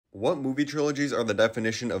What movie trilogies are the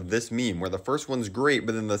definition of this meme, where the first one's great,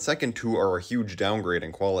 but then the second two are a huge downgrade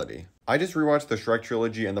in quality? I just rewatched the Shrek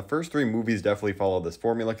trilogy, and the first three movies definitely follow this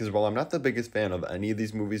formula, because while I'm not the biggest fan of any of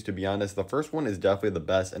these movies, to be honest, the first one is definitely the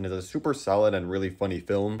best, and is a super solid and really funny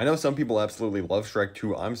film. I know some people absolutely love Shrek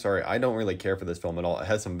 2, I'm sorry, I don't really care for this film at all. It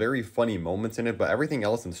has some very funny moments in it, but everything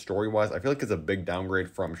else in story-wise, I feel like it's a big downgrade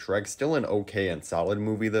from Shrek. Still an okay and solid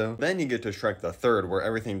movie, though. Then you get to Shrek the third, where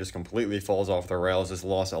everything just completely falls off the rails, just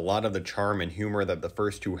lost a lot of the charm and humor that the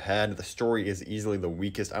first two had. The story is easily the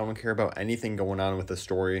weakest. I don't care about anything going on with the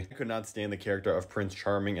story. I could not stand the character of Prince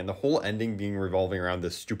Charming, and the whole ending being revolving around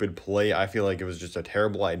this stupid play. I feel like it was just a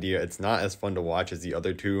terrible idea. It's not as fun to watch as the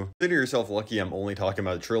other two. Consider yourself lucky I'm only talking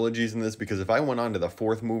about trilogies in this, because if I went on to the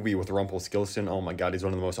fourth movie with Rumpelstiltskin, oh my god, he's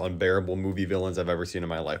one of the most unbearable movie villains I've ever seen in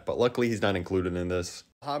my life, but luckily he's not included in this.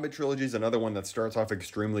 Hobbit trilogy is another one that starts off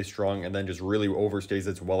extremely strong and then just really overstays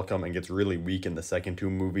its welcome and gets really weak in the second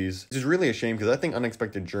two movies. Which is really a shame, because I think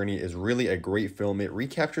Unexpected Journey is really a great film. It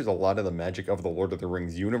recaptures a lot of the magic of the Lord of the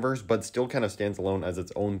Rings universe, but still kind of stands alone as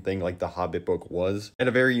its own thing like the Hobbit book was. It had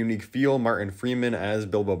a very unique feel. Martin Freeman as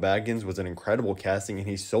Bilbo Baggins was an incredible casting, and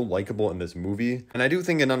he's so likable in this movie. And I do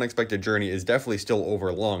think An Unexpected Journey is definitely still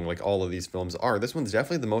overlong, like all of these films are. This one's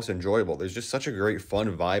definitely the most enjoyable. There's just such a great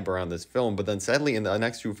fun vibe around this film, but then sadly in the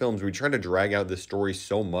next two films we try to drag out this story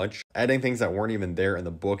so much, adding things that weren't even there in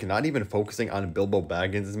the book, and not even focusing on Bilbo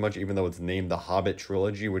Baggins as much, even though it's named the Hobbit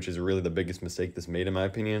trilogy, which is really the biggest mistake this made in my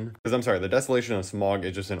opinion. Because I'm sorry, The Desolation of Smaug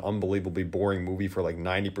is just an unbelievably boring movie for like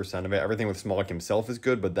 90% of it. Everything with Smaug himself is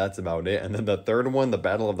good, but that's about it. And then the third one, The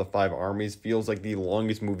Battle of the Five Armies, feels like the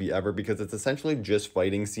longest movie ever, because it's essentially just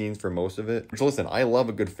fighting scenes for most of it. Which, listen, I love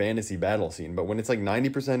a good fantasy battle scene, but when it's like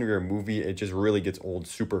 90% of your movie, it just really gets old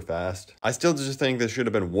super fast. I still just think this should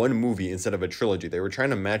have been one movie instead of a trilogy. They were trying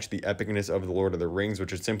to match the epicness of The Lord of the Rings,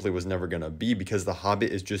 which it simply was never going to be, because The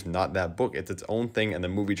Hobbit is just not that book. It's its own thing, and the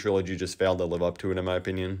movie trilogy just failed to live up to it in my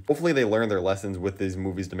opinion. Hopefully they learn their lessons with these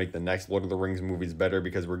movies to make the next Lord of the Rings movies better,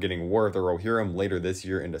 because we're getting War of the Rohirrim later this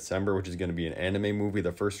year in December, which is going to be an anime movie.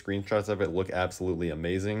 The first screenshots of it look absolutely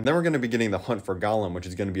amazing. Then we're going to be getting The Hunt for Gollum, which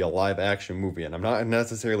is going to be a live action movie, and I'm not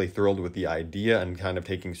necessarily thrilled with the idea and kind of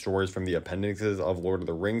taking stories from the appendixes of Lord of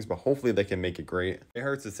the Rings, but hopefully they can make it great. It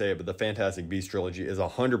hurts to say it, but the Fantastic Beasts trilogy is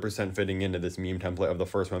 100% fitting into this meme template of the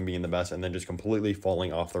first one being the best and then just completely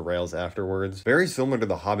falling off the rails afterwards. Very similar to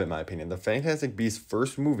The Hobbit in my opinion. The Fantastic Beasts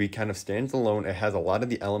first movie kind of stands alone. It has a lot of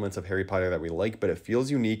the elements of Harry Potter that we like, but it feels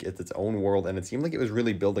unique. It's its own world, and it seemed like it was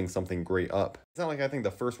really building something great up. It's not like I think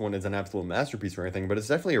the first one is an absolute masterpiece or anything, but it's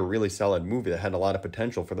definitely a really solid movie that had a lot of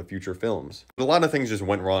potential for the future films. But a lot of things just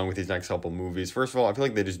went wrong with these next couple movies. First of all, I feel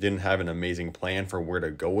like they just didn't have an amazing plan for where to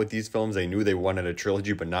go with these films. They knew they wanted a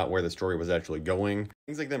trilogy, but not where the story was actually going.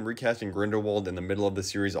 Things like them recasting Grindelwald in the middle of the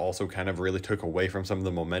series also kind of really took away from some of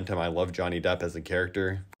the momentum. I love Johnny Depp as a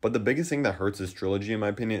character. But the biggest thing that hurts this trilogy, in my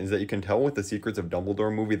opinion, is that you can tell with the Secrets of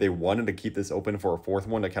Dumbledore movie, they wanted to keep this open for a fourth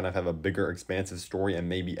one to kind of have a bigger, expansive story and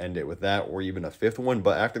maybe end it with that, or even a fifth one.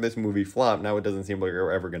 But after this movie flopped, now it doesn't seem like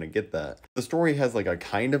we're ever going to get that. The story has like a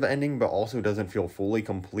kind of ending, but also doesn't feel fully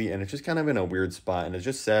complete, and it's just kind of in a weird spot. And it's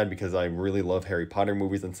just sad, because I really love Harry Potter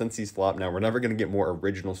movies, and since these flop now, we're never going to get more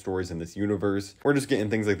original stories in this universe. We're just getting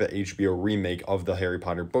things like the HBO remake of the Harry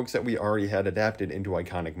Potter books that we already had adapted into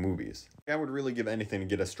iconic movies. I would really give anything to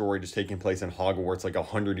get a story just taking place in Hogwarts like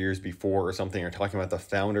 100 years before or something, or talking about the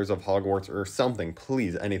founders of Hogwarts or something.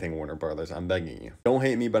 Please, anything, Warner Brothers, I'm begging you. Don't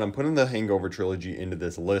hate me, but I'm putting the Hangover trilogy into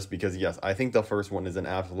this list because yes, I think the first one is an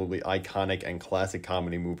absolutely iconic and classic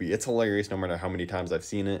comedy movie. It's hilarious no matter how many times I've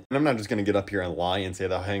seen it. And I'm not just going to get up here and lie and say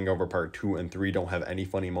the Hangover Part 2 and 3 don't have any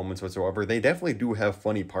funny moments whatsoever. They definitely do have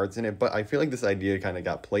funny parts in it, but I feel like this idea kind of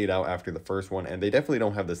got played out after the first one, and they definitely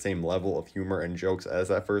don't have the same level of humor and jokes as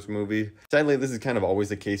that first movie. Sadly, this is kind of always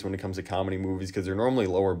the case when it comes to comedy movies, because they're normally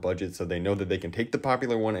lower budget, so they know that they can take the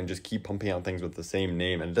popular one and just keep pumping out things with the same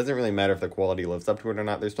name, and it doesn't really matter if the quality lives up to it or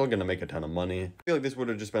not. They're still going to make a ton of money. I feel like this would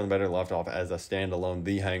have just been better left off as a standalone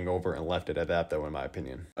The Hangover and left it at that, though, in my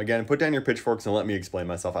opinion. Again, put down your pitchforks and let me explain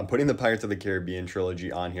myself. I'm putting the Pirates of the Caribbean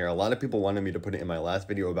trilogy on here. A lot of people wanted me to put it in my last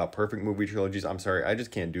video about perfect movie trilogies. I'm sorry, I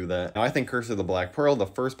just can't do that. Now, I think Curse of the Black Pearl, the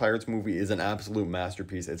first Pirates movie, is an absolute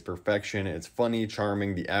masterpiece. It's perfection. It's funny,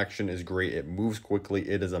 charming. The action is great. It moves quickly.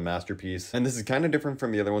 It is a masterpiece. And this is kind of different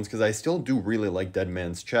from the other ones, because I still do really like Dead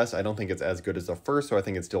Man's Chest. I don't think it's as good as the first, so I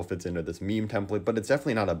think it still fits into this meme template, but it's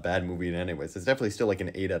definitely not a bad movie in any ways. It's definitely still like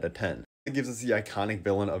an 8 out of 10. It gives us the iconic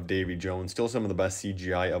villain of Davy Jones, still some of the best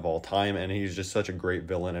CGI of all time, and he's just such a great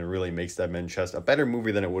villain and really makes Dead Man's Chest a better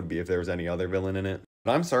movie than it would be if there was any other villain in it.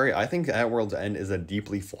 But I'm sorry, I think At World's End is a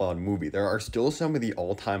deeply flawed movie. There are still some of the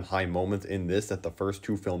all-time high moments in this that the first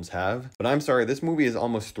two films have. But I'm sorry, this movie is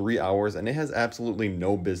almost 3 hours and it has absolutely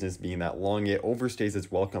no business being that long. It overstays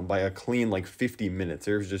its welcome by a clean like 50 minutes.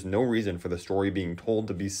 There's just no reason for the story being told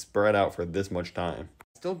to be spread out for this much time.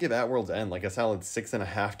 Still give At World's End like a solid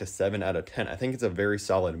 6.5 to 7 out of 10. I think it's a very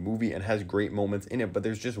solid movie and has great moments in it, but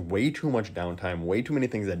there's just way too much downtime, way too many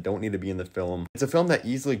things that don't need to be in the film. It's a film that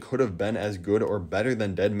easily could have been as good or better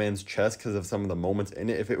than Dead Man's Chest because of some of the moments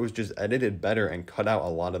in it if it was just edited better and cut out a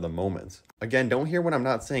lot of the moments. Again, don't hear what I'm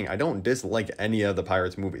not saying. I don't dislike any of the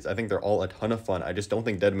Pirates movies. I think they're all a ton of fun. I just don't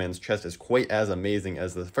think Dead Man's Chest is quite as amazing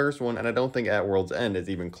as the first one, and I don't think At World's End is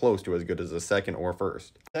even close to as good as the second or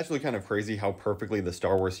first. It's actually kind of crazy how perfectly the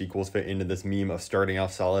Star Wars sequels fit into this meme of starting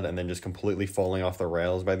off solid and then just completely falling off the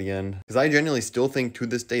rails by the end. Because I genuinely still think to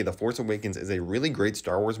this day, The Force Awakens is a really great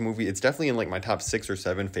Star Wars movie. It's definitely in like my top 6 or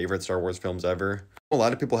 7 favorite Star Wars films ever. A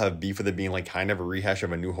lot of people have beef with it being like kind of a rehash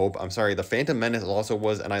of A New Hope. I'm sorry, The Phantom Menace also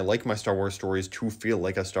was, and I like my Star Wars stories to feel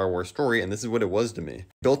like a Star Wars story, and this is what it was to me.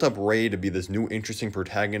 Built up Rey to be this new interesting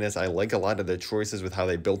protagonist. I like a lot of the choices with how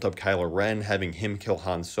they built up Kylo Ren, having him kill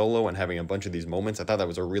Han Solo and having a bunch of these moments. I thought that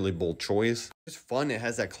was a really bold choice. It's fun, it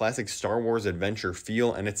has that classic Star Wars adventure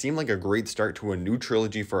feel, and it seemed like a great start to a new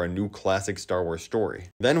trilogy for a new classic Star Wars story.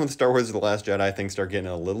 Then with Star Wars The Last Jedi, things start getting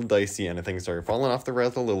a little dicey and things start falling off the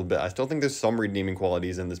rails a little bit. I still think there's some redeeming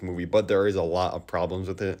qualities in this movie, but there is a lot of problems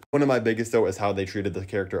with it. One of my biggest though is how they treated the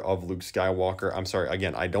character of Luke Skywalker. I'm sorry,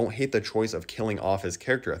 again, I don't hate the choice of killing off his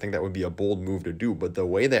character. I think that would be a bold move to do, but the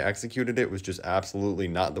way they executed it was just absolutely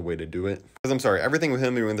not the way to do it. Because I'm sorry, everything with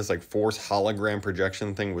him doing this like Force hologram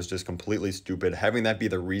projection thing was just completely stupid. Having that be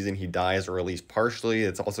the reason he dies, or at least partially,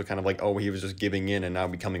 it's also kind of like, oh, he was just giving in and now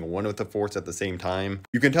becoming one with the Force at the same time.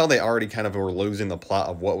 You can tell they already kind of were losing the plot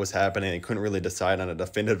of what was happening and couldn't really decide on a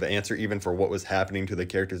definitive answer even for what was happening to the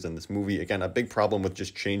characters in this movie. Again, a big problem with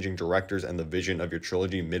just changing directors and the vision of your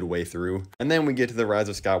trilogy midway through. And then we get to The Rise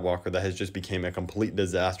of Skywalker that has just become a complete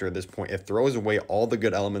disaster at this point. It throws away all the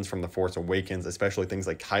good elements from The Force Awakens, especially things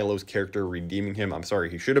like Kylo's character redeeming him. I'm sorry,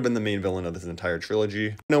 he should have been the main villain of this entire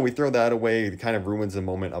trilogy. No, we throw that away. It kind of ruins the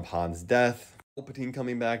moment of Han's death. Palpatine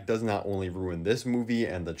coming back does not only ruin this movie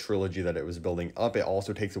and the trilogy that it was building up, it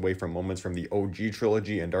also takes away from moments from the OG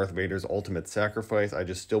trilogy and Darth Vader's ultimate sacrifice. I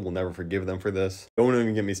just still will never forgive them for this. Don't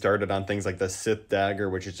even get me started on things like the Sith dagger,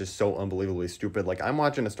 which is just so unbelievably stupid. Like, I'm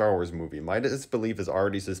watching a Star Wars movie. My disbelief is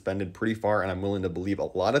already suspended pretty far, and I'm willing to believe a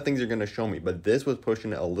lot of things you're going to show me, but this was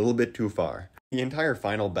pushing it a little bit too far. The entire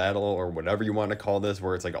final battle, or whatever you want to call this,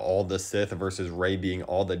 where it's like all the Sith versus Rey being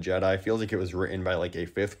all the Jedi, feels like it was written by like a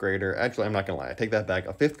 5th grader. Actually, I'm not gonna lie, I take that back.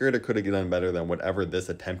 A 5th grader could have done better than whatever this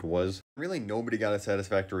attempt was. Really, nobody got a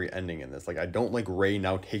satisfactory ending in this. Like, I don't like Rey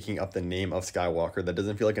now taking up the name of Skywalker. That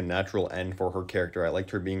doesn't feel like a natural end for her character. I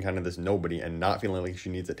liked her being kind of this nobody and not feeling like she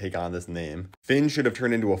needs to take on this name. Finn should have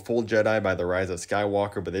turned into a full Jedi by The Rise of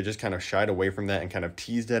Skywalker, but they just kind of shied away from that and kind of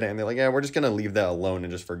teased at it. And they're like, yeah, we're just gonna leave that alone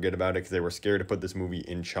and just forget about it because they were scared to put this movie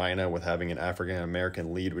in China with having an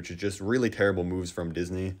African-American lead, which is just really terrible moves from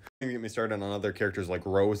Disney. Don't get me started on other characters like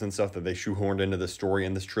Rose and stuff that they shoehorned into the story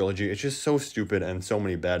in this trilogy. It's just so stupid and so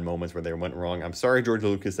many bad moments where they went wrong. I'm sorry, George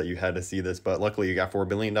Lucas, that you had to see this, but luckily you got $4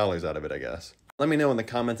 billion out of it, I guess. Let me know in the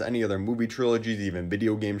comments any other movie trilogies, even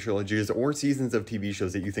video game trilogies, or seasons of TV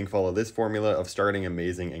shows that you think follow this formula of starting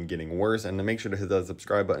amazing and getting worse, and to make sure to hit that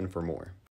subscribe button for more.